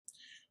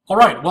All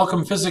right,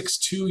 welcome physics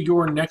to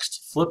your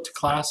next flipped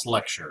class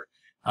lecture.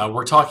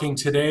 We're talking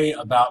today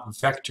about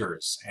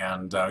vectors,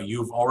 and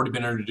you've already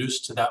been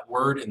introduced to that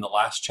word in the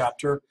last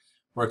chapter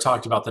where it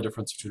talked about the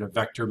difference between a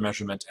vector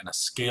measurement and a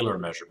scalar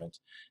measurement.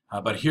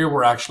 But here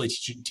we're actually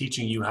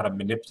teaching you how to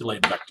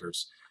manipulate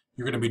vectors.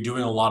 You're going to be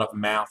doing a lot of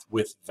math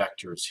with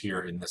vectors here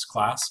in this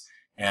class,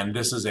 and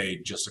this is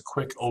just a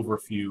quick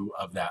overview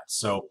of that.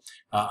 So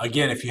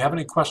again, if you have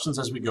any questions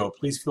as we go,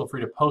 please feel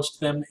free to post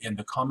them in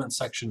the comment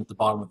section at the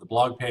bottom of the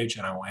blog page,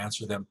 and I will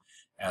answer them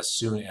as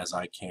soon as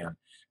I can.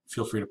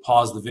 Feel free to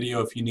pause the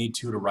video if you need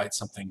to write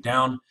something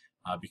down,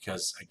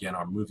 because again,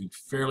 I'm moving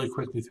fairly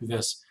quickly through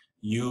this.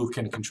 You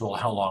can control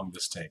how long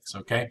this takes,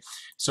 okay?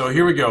 So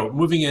here we go,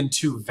 moving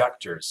into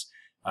vectors.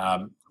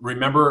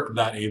 Remember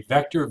that a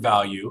vector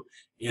value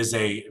is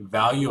a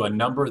value, a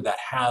number that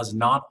has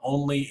not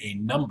only a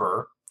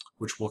number,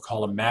 which we'll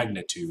call a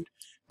magnitude,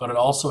 but it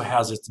also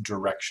has its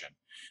direction.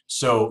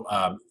 So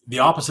the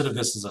opposite of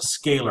this is a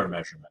scalar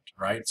measurement,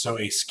 right? So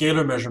a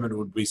scalar measurement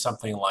would be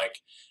something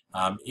like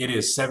it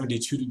is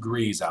 72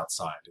 degrees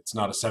outside. It's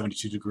not a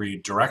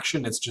 72-degree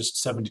direction, it's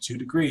just 72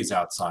 degrees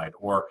outside,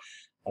 or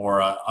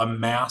a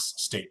mass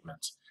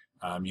statement,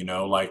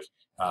 like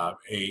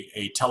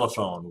a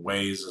telephone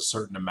weighs a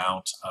certain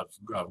amount of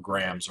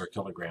grams or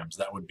kilograms.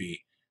 That would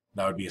be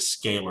a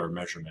scalar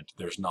measurement.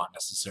 There's not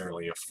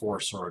necessarily a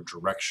force or a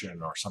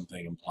direction or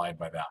something implied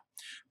by that.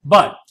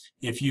 But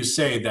if you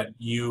say that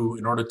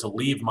in order to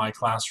leave my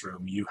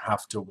classroom, you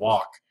have to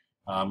walk,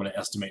 I'm going to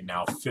estimate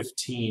now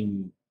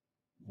 15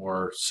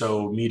 or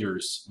so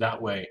meters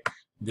that way,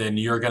 then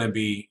you're going to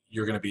be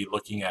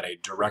looking at a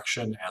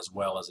direction as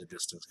well as a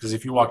distance. Because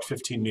if you walked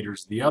 15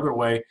 meters the other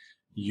way,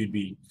 you'd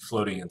be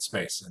floating in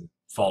space and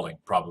falling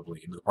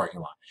probably into the parking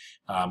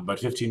lot. But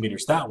 15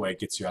 meters that way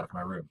gets you out of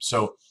my room.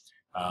 So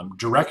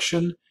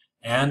direction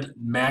and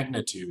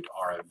magnitude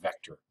are a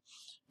vector.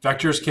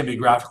 Vectors can be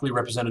graphically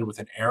represented with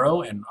an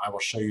arrow, and I will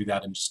show you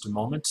that in just a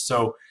moment.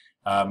 So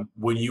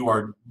when you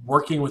are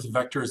working with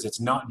vectors, it's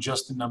not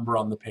just a number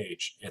on the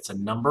page. It's a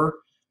number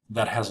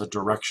that has a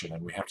direction,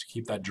 and we have to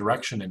keep that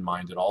direction in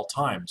mind at all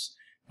times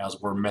as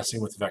we're messing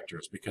with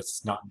vectors, because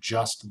it's not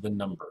just the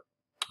number.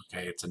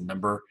 Okay, it's a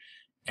number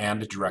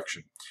and a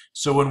direction.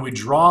 So when we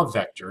draw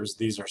vectors,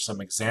 these are some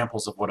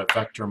examples of what a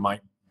vector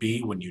might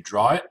be when you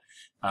draw it.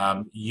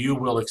 You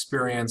will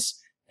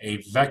experience a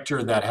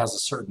vector that has a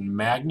certain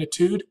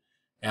magnitude,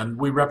 and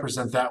we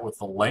represent that with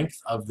the length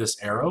of this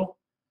arrow,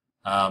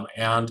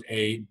 and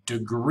a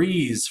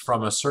degrees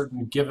from a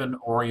certain given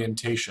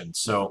orientation.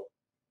 So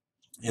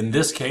in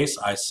this case,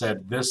 I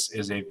said this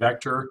is a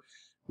vector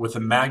with a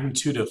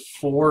magnitude of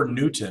 4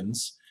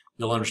 newtons.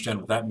 You'll understand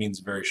what that means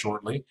very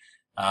shortly.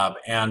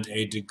 And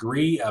a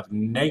degree of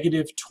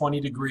negative 20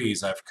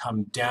 degrees. I've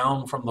come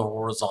down from the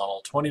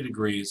horizontal 20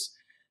 degrees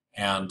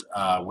and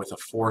with a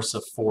force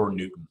of 4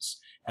 newtons.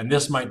 And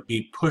this might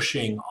be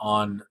pushing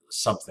on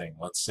something.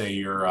 Let's say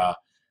you're, I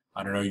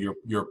don't know,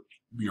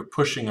 you're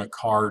pushing a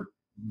car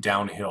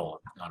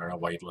downhill. I don't know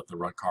why you'd let the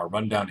car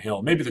run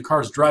downhill. Maybe the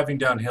car's driving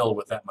downhill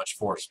with that much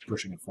force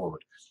pushing it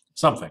forward.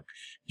 Something.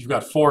 You've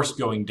got force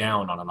going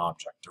down on an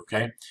object,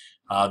 okay?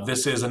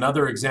 This is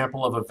another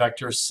example of a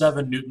vector,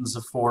 7 newtons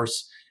of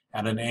force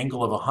at an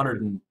angle of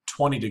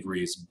 120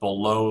 degrees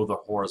below the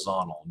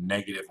horizontal,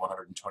 negative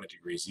 120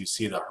 degrees. You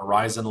see the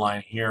horizon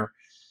line here,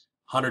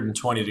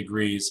 120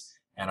 degrees,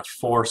 and a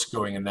force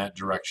going in that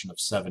direction of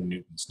 7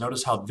 newtons.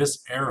 Notice how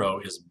this arrow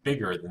is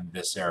bigger than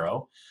this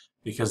arrow,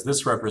 because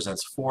this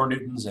represents 4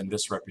 newtons and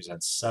this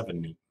represents 7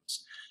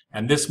 newtons.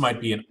 And this might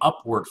be an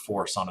upward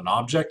force on an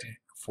object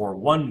for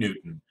 1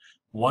 newton.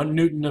 1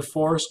 newton of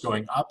force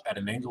going up at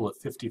an angle of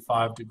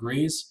 55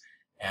 degrees,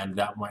 and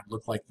that might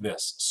look like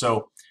this.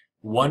 So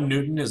 1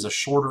 newton is a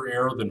shorter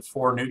arrow than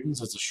 4 newtons.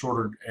 It's a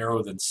shorter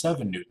arrow than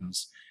 7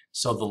 newtons.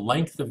 So the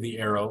length of the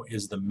arrow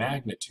is the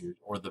magnitude,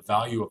 or the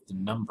value of the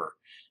number.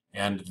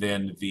 And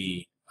then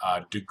the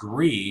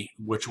degree,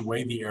 which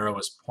way the arrow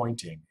is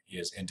pointing,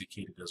 is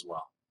indicated as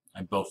well.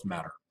 And both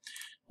matter.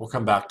 We'll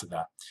come back to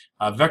that.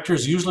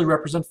 Vectors usually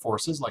represent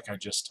forces, like I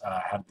just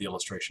had the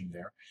illustration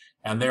there,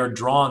 and they are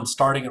drawn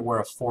starting at where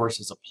a force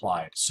is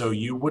applied. So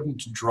you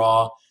wouldn't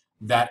draw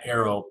that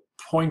arrow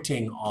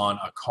pointing on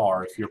a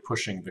car if you're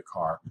pushing the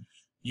car.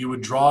 You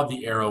would draw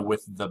the arrow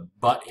with the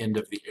butt end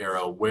of the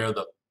arrow where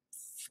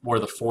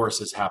the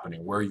force is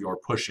happening, where you're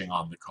pushing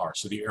on the car.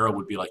 So the arrow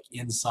would be like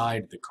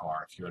inside the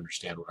car, if you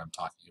understand what I'm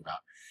talking about.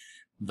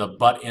 The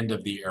butt end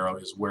of the arrow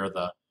is where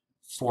the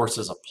force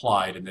is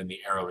applied, and then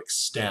the arrow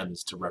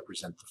extends to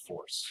represent the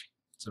force.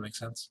 Does that make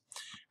sense?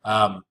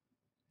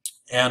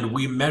 And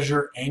we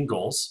measure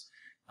angles.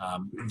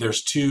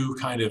 There's 2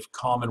 kind of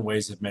common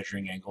ways of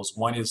measuring angles.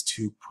 One is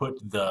to put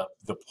the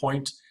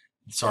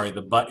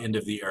butt end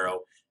of the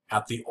arrow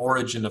at the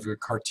origin of your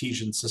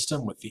Cartesian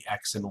system with the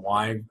x and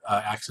y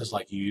axis,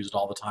 like you used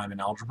all the time in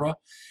algebra,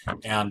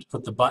 and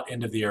put the butt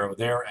end of the arrow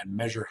there and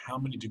measure how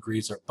many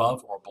degrees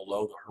above or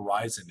below the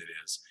horizon it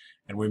is.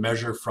 And we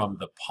measure from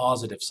the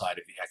positive side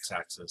of the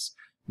x-axis,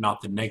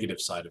 not the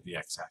negative side of the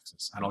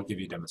x-axis. And I'll give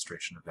you a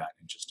demonstration of that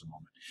in just a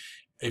moment.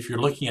 if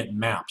you're looking at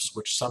maps,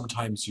 which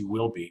sometimes you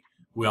will be,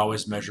 we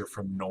always measure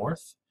from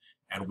north,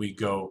 and we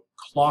go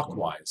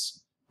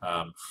clockwise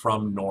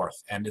from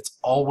north, and it's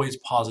always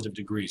positive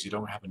degrees. You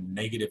don't have a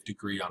negative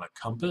degree on a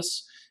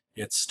compass.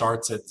 It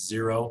starts at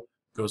 0,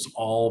 goes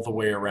all the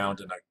way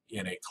around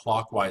in a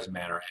clockwise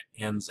manner,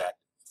 and ends at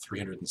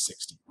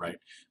 360, right?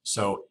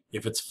 So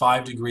if it's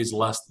 5 degrees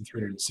less than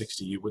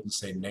 360, you wouldn't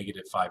say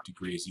 -5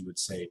 degrees, you would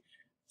say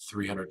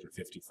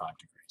 355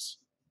 degrees.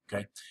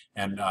 Okay,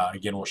 and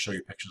again, we'll show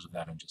you pictures of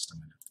that in just a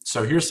minute.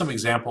 So here's some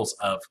examples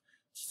of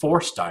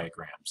force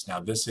diagrams. Now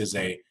this is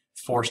a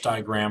force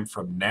diagram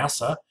from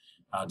NASA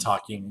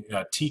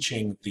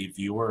teaching the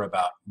viewer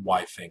about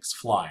why things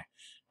fly.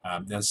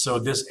 And so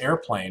this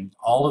airplane,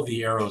 all of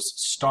the arrows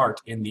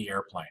start in the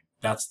airplane.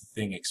 That's the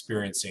thing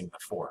experiencing the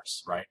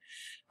force, right?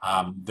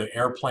 The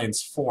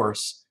airplane's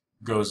force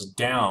goes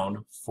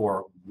down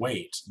for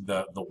weight.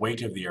 The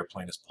weight of the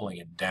airplane is pulling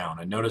it down.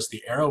 And notice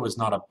the arrow is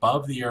not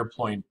above the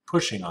airplane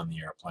pushing on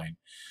the airplane.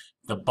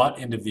 The butt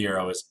end of the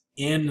arrow is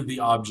in the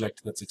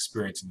object that's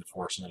experiencing the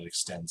force, and it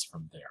extends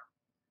from there.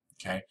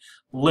 Okay?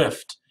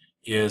 Lift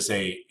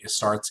it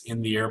starts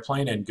in the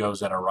airplane and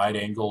goes at a right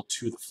angle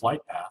to the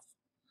flight path.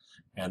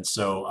 And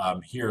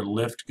so here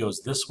lift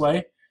goes this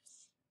way,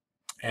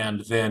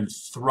 and then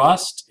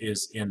thrust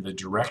is in the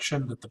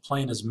direction that the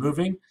plane is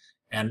moving,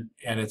 and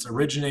it's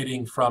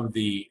originating from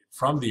the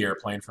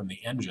airplane, from the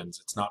engines.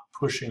 It's not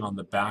pushing on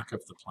the back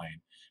of the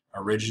plane,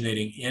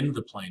 originating in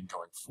the plane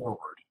going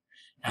forward.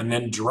 And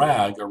then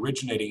drag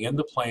originating in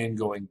the plane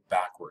going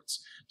backwards.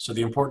 So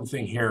the important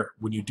thing here,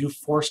 when you do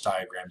force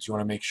diagrams, you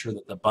want to make sure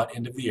that the butt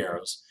end of the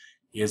arrows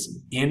is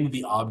in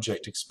the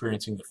object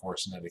experiencing the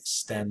force, and it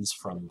extends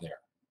from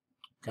there.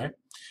 Okay,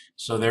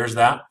 so there's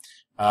that.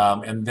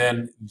 And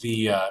then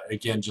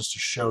again, just to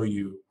show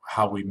you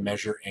how we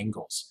measure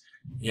angles.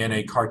 In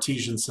a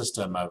Cartesian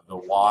system of the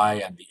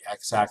y and the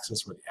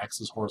x-axis, where the x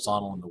is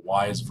horizontal and the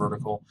y is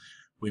vertical,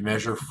 we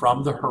measure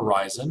from the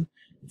horizon,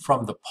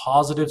 from the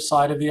positive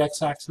side of the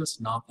x-axis,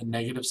 not the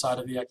negative side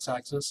of the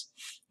x-axis.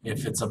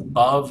 If it's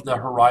above the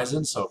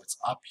horizon, so if it's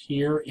up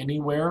here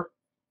anywhere,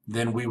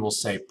 then we will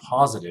say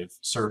positive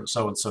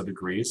so-and-so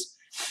degrees.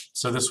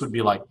 So this would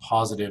be like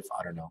positive,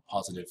 I don't know,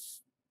 positive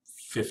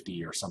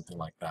 50 or something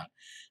like that.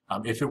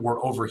 If it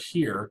were over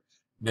here,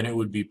 then it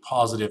would be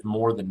positive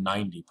more than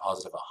 90,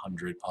 positive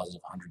 100,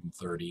 positive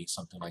 130,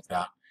 something like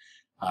that.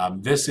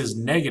 This is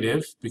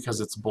negative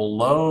because it's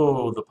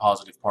below the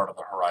positive part of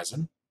the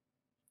horizon.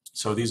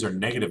 So these are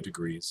negative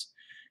degrees.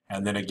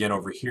 And then again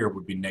over here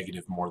would be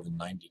negative more than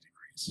 90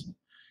 degrees.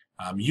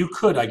 You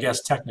could, I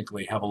guess,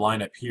 technically have a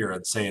line up here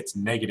and say it's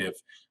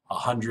negative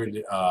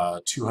 100,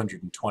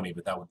 220,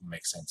 but that wouldn't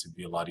make sense. It'd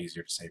be a lot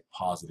easier to say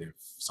positive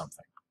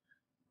something.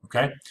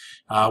 Okay?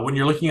 When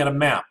you're looking at a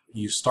map,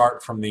 you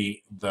start from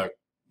the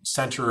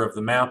center of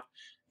the map.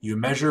 You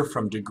measure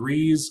from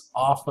degrees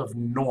off of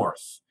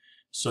north.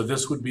 So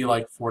this would be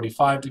like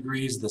 45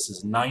 degrees, this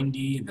is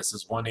 90, this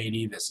is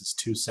 180, this is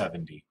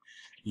 270.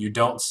 You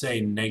don't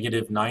say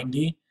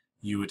 -90,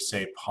 you would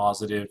say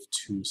positive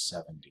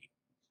 270.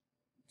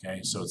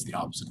 Okay, so it's the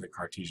opposite of the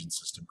Cartesian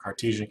system.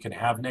 Cartesian can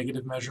have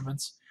negative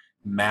measurements,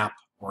 map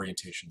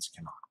orientations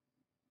cannot.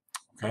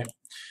 Okay,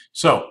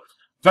 so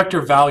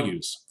vector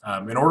values.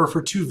 In order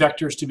for two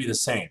vectors to be the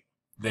same,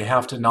 they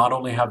have to not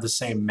only have the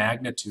same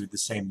magnitude, the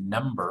same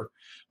number,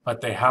 but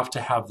they have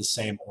to have the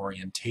same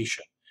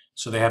orientation.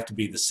 So they have to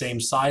be the same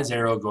size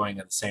arrow going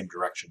in the same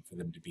direction for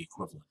them to be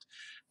equivalent.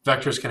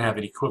 Vectors can have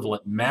an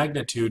equivalent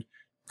magnitude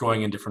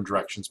going in different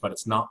directions, but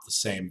it's not the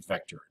same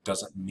vector. It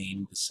doesn't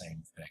mean the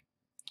same thing.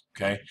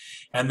 Okay?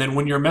 And then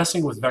when you're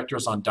messing with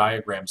vectors on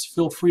diagrams,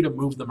 feel free to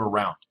move them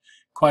around.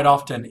 Quite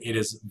often it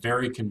is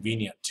very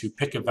convenient to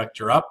pick a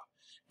vector up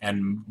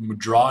and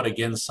draw it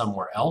again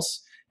somewhere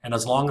else. And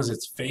as long as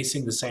it's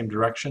facing the same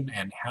direction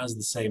and has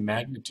the same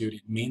magnitude,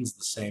 it means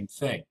the same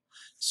thing.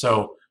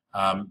 So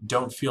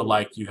don't feel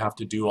like you have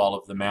to do all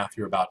of the math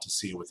you're about to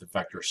see with a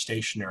vector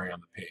stationary on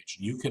the page.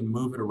 You can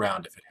move it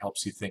around if it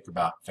helps you think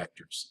about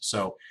vectors.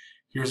 So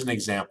here's an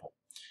example.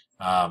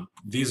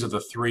 These are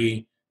the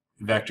three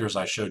vectors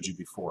I showed you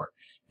before.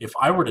 If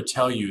I were to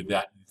tell you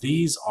that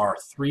these are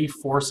three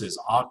forces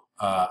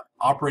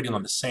operating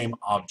on the same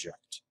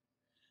object,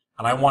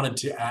 and I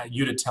wanted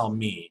you to tell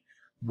me,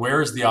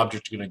 where is the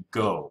object going to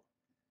go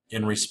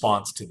in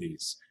response to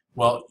these?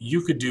 Well,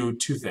 you could do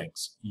two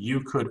things. You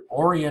could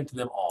orient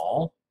them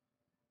all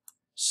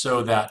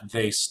so that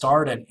they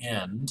start and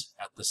end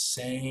at the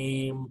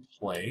same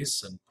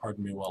place. And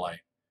pardon me while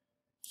I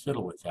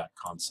fiddle with that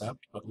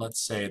concept, but let's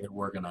say that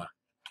we're going to,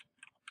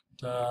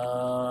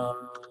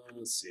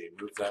 let's see,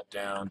 move that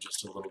down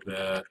just a little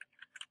bit.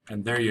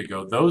 And there you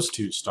go. Those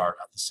two start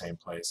at the same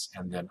place.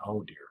 And then,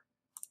 oh dear.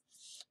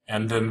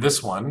 And then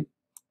this one,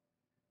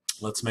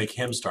 let's make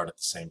him start at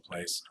the same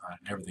place.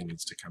 Everything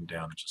needs to come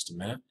down in just a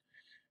minute.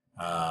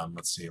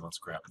 Let's see, let's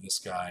grab this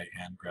guy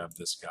and grab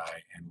this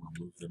guy, and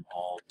we'll move them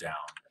all down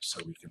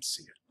so we can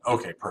see it.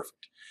 Okay,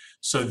 perfect.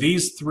 So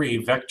these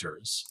three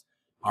vectors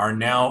are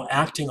now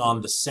acting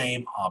on the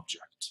same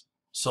object.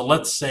 So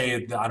let's say,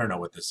 I don't know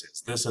what this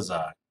is. This is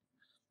a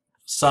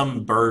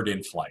some bird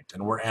in flight,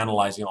 and we're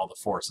analyzing all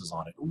the forces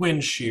on it,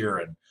 wind shear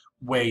and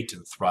weight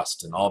and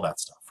thrust and all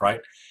that stuff,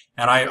 right?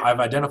 And I've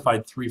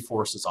identified 3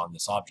 forces on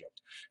this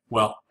object.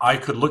 Well, I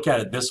could look at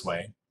it this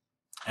way,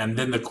 and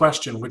then the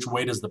question, which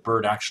way does the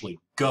bird actually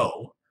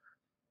go?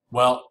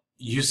 Well,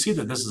 you see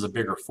that this is a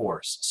bigger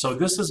force. So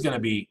this is going to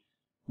be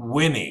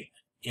winning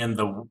in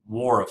the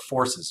war of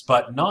forces,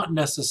 but not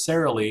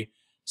necessarily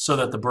so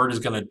that the bird is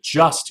going to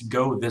just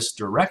go this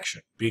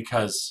direction,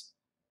 because,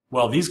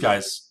 well, these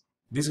guys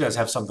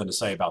have something to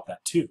say about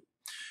that too.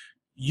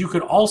 You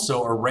could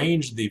also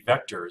arrange the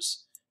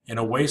vectors in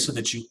a way so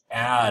that you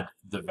add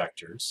the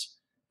vectors,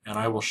 and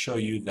I will show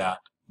you that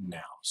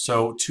now.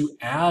 So to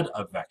add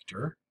a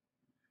vector,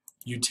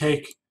 you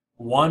take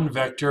one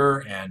vector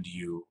and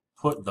you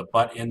put the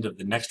butt end of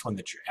the next one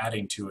that you're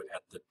adding to it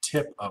at the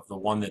tip of the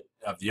one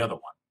of the other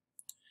one.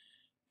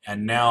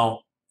 And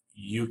now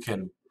you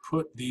can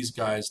put these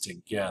guys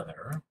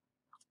together.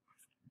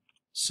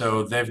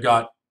 So they've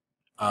got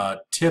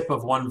tip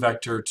of one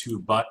vector to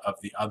butt of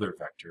the other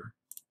vector.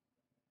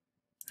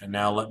 And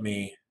now let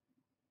me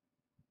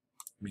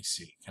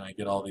see. Can I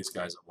get all these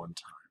guys at one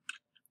time?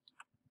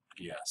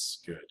 Yes,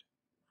 good.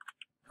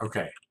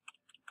 Okay.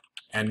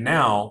 And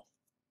now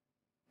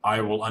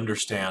I will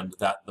understand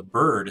that the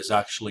bird is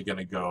actually going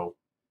to go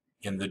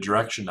in the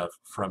direction of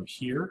from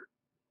here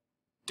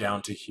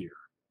down to here.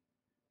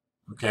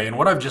 Okay, and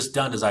what I've just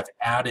done is I've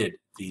added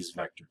these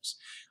vectors.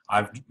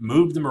 I've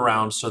moved them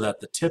around so that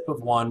the tip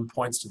of one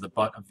points to the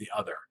butt of the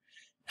other.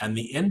 And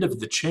the end of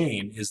the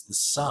chain is the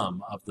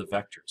sum of the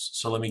vectors.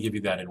 So let me give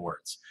you that in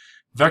words.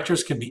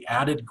 Vectors can be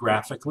added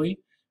graphically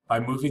by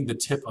moving the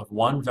tip of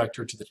one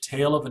vector to the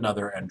tail of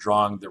another and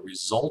drawing the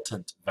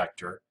resultant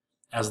vector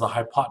as the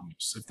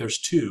hypotenuse. If there's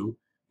 2,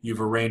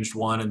 you've arranged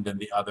one and then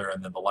the other,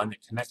 and then the line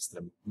that connects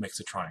them makes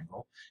a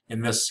triangle.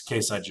 In this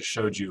case I just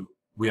showed you,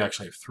 we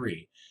actually have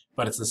 3.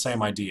 But it's the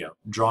same idea.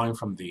 Drawing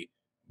from the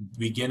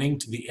beginning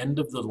to the end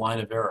of the line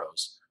of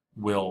arrows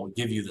will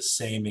give you the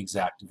same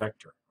exact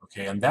vector.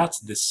 Okay, and that's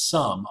the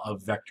sum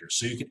of vectors.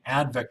 So you can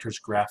add vectors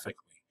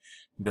graphically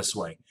this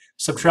way.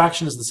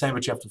 Subtraction is the same,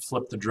 but you have to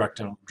flip the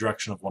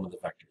direction of one of the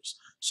vectors.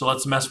 So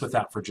let's mess with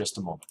that for just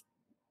a moment.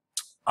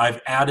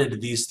 I've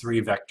added these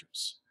 3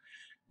 vectors.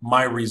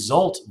 My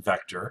result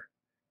vector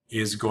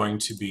is going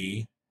to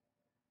be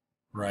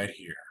right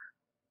here.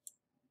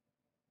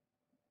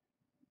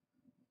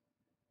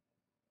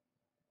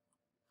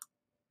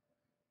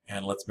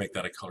 And let's make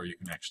that a color you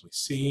can actually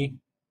see.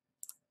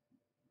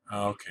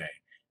 Okay.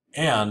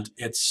 And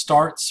it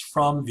starts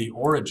from the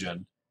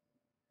origin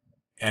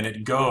and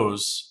it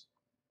goes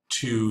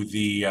to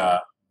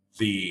the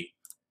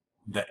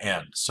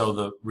end. So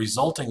the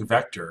resulting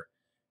vector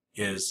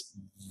is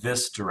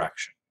this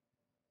direction.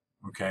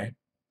 Okay.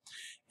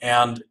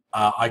 And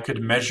I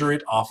could measure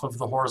it off of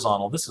the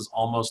horizontal. This is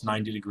almost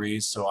 90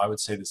 degrees, so I would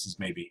say this is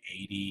maybe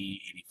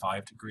 80,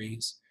 85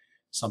 degrees,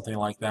 something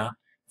like that,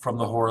 from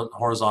the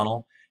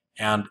horizontal.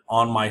 And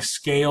on my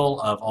scale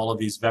of all of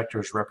these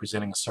vectors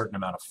representing a certain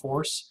amount of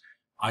force,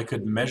 I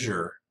could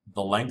measure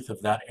the length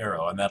of that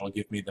arrow, and that'll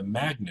give me the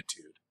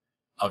magnitude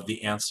of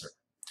the answer.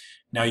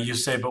 Now you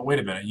say, but wait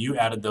a minute, you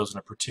added those in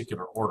a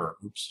particular order.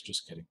 Oops,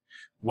 just kidding.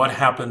 What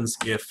happens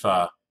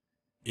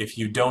if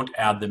you don't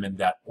add them in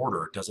that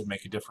order? Does it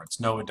make a difference?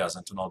 No, it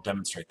doesn't, and I'll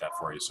demonstrate that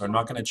for you. So I'm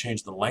not going to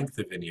change the length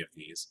of any of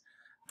these,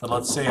 but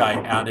let's say I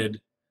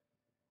added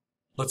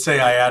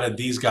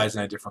these guys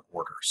in a different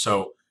order.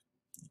 So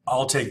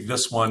I'll take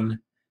this one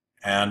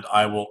and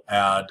I will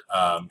add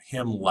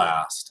him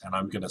last, and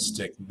I'm going to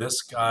stick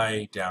this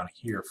guy down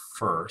here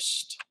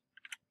first,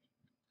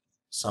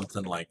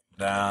 something like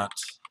that,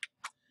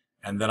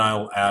 and then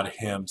I'll add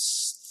him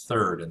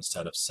third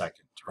instead of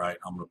second, right?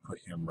 I'm going to put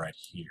him right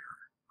here.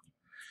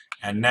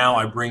 And now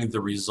I bring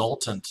the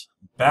resultant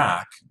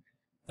back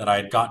that I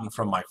had gotten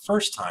from my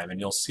first time, and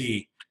you'll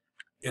see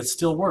it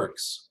still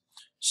works.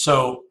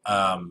 So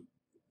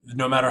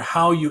no matter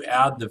how you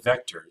add the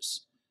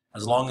vectors,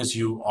 as long as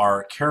you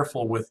are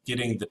careful with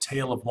getting the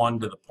tail of one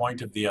to the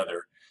point of the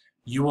other,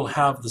 you will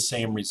have the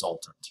same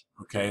resultant,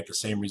 okay, the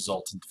same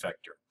resultant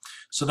vector.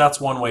 So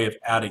that's one way of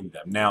adding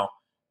them. Now,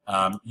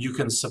 you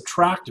can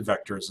subtract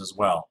vectors as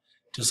well.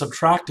 To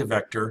subtract a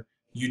vector,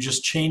 you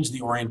just change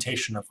the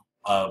orientation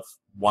of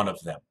one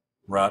of them,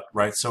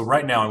 right? So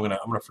right now I'm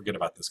gonna forget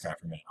about this guy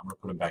for a minute. I'm gonna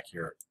put him back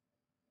here.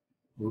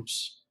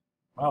 Oops.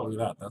 Wow, look at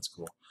that. That's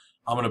cool.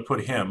 I'm gonna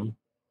put him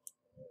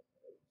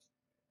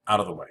out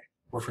of the way.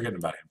 We're forgetting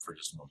about him for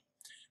just a moment.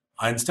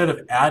 Instead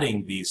of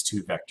adding these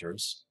 2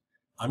 vectors,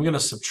 I'm going to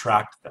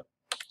subtract them.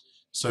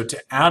 So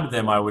to add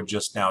them, I would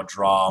just now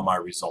draw my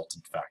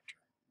resultant vector.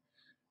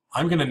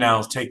 I'm going to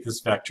now take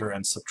this vector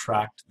and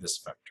subtract this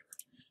vector.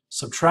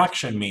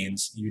 Subtraction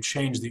means you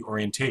change the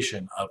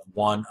orientation of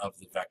one of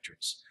the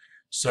vectors.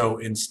 So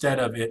instead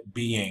of it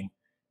being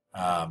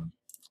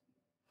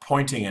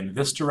pointing in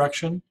this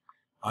direction,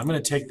 I'm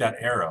going to take that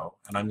arrow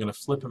and I'm going to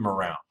flip him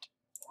around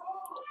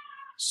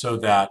so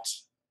that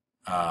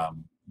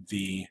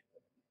the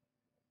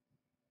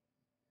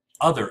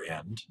other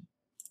end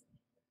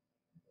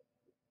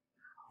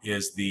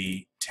is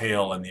the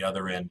tail and the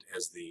other end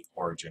is the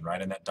origin,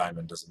 right? And that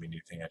diamond doesn't mean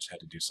anything. I just had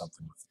to do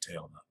something with the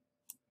tail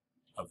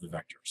of the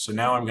vector. So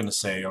now I'm going to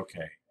say,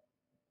 okay,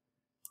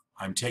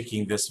 I'm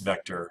taking this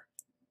vector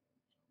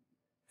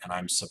and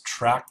I'm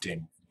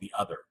subtracting the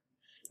other.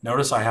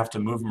 Notice I have to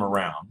move them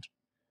around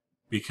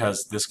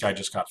because this guy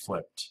just got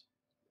flipped.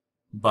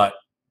 But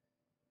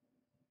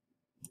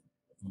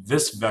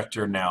this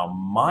vector now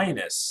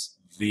minus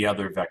the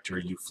other vector,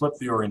 you flip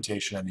the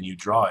orientation and then you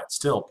draw it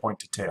still point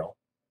to tail.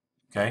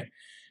 Okay?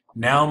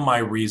 Now my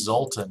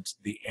resultant,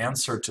 the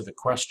answer to the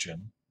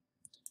question,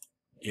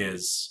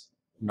 is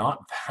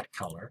not that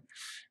color.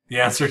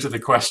 The answer to the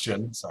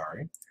question,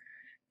 sorry,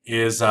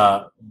 is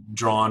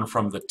drawn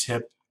from the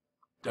tip,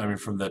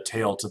 from the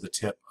tail to the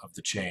tip of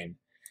the chain.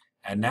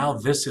 And now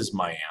this is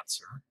my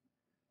answer.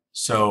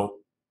 So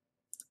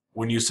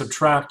when you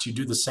subtract, you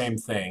do the same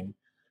thing.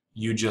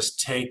 You just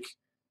take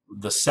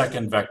the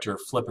second vector,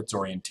 flip its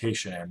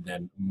orientation, and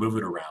then move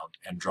it around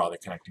and draw the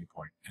connecting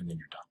point, and then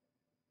you're done.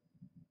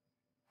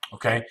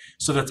 Okay,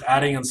 so that's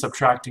adding and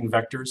subtracting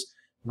vectors.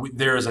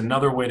 There is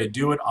another way to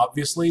do it.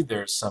 Obviously,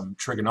 there's some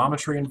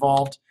trigonometry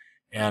involved,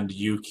 and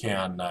you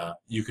can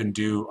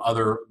do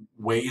other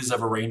ways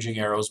of arranging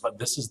arrows, but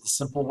this is the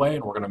simple way,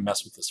 and we're going to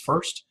mess with this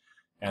first.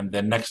 And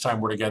then next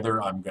time we're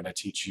together, I'm going to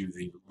teach you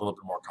the little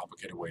bit more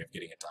complicated way of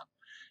getting it done.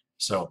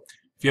 So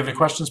if you have any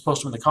questions,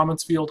 post them in the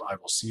comments field. I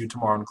will see you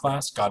tomorrow in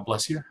class. God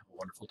bless you. Have a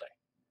wonderful day.